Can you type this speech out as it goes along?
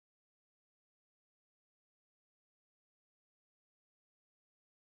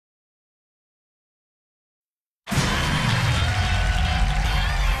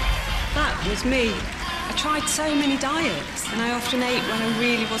was me. I tried so many diets, and I often ate when I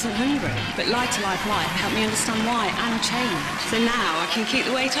really wasn't hungry. But LighterLife Lite helped me understand why and change. So now I can keep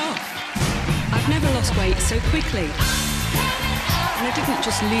the weight off. I've never lost weight so quickly. And I didn't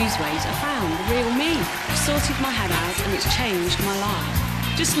just lose weight, I found the real me. I've sorted my head out and it's changed my life.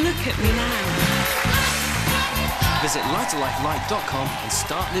 Just look at me now. Visit LighterLifeLite.com and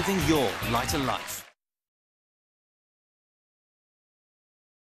start living your lighter life.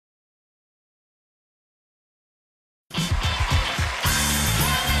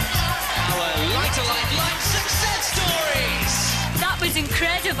 LighterLife Lite success stories! That was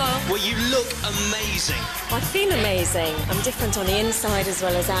incredible! Well, you look amazing. I feel amazing. I'm different on the inside as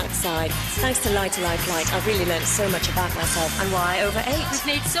well as outside. Thanks to LighterLife Lite, I've really learned so much about myself and why I overate.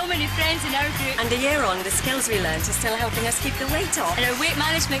 We've made so many friends in our group. And a year on, the skills we learned are still helping us keep the weight off. And our weight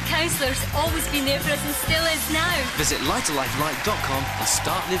management counsellor's always been there for us and still is now. Visit LighterLifeLite.com and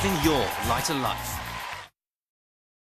start living your lighter life.